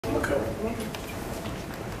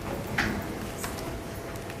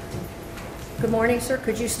Good morning, sir.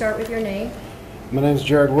 Could you start with your name? My name is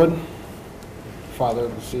Julian Wood, father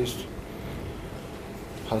of the deceased,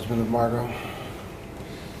 husband of Margot.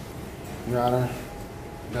 Your Honor,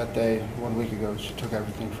 that day, 1 week ago, she took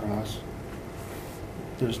everything from us.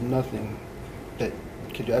 There's nothing that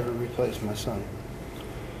could ever replace my son,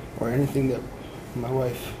 or anything that my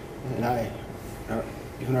wife and I,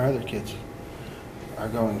 even our other kids, are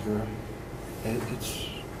going through. It's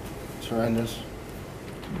horrendous.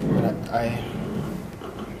 And I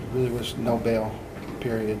really wish no bail,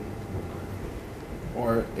 period,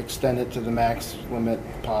 or extend it to the max limit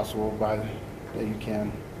possible that you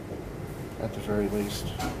can, at the very least.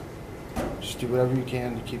 Just do whatever you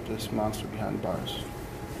can to keep this monster behind bars.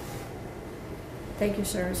 Thank you,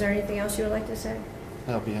 sir. Is there anything else you would like to say?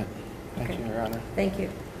 That'll be it. Thank Okay. you, Your Honor. Thank you.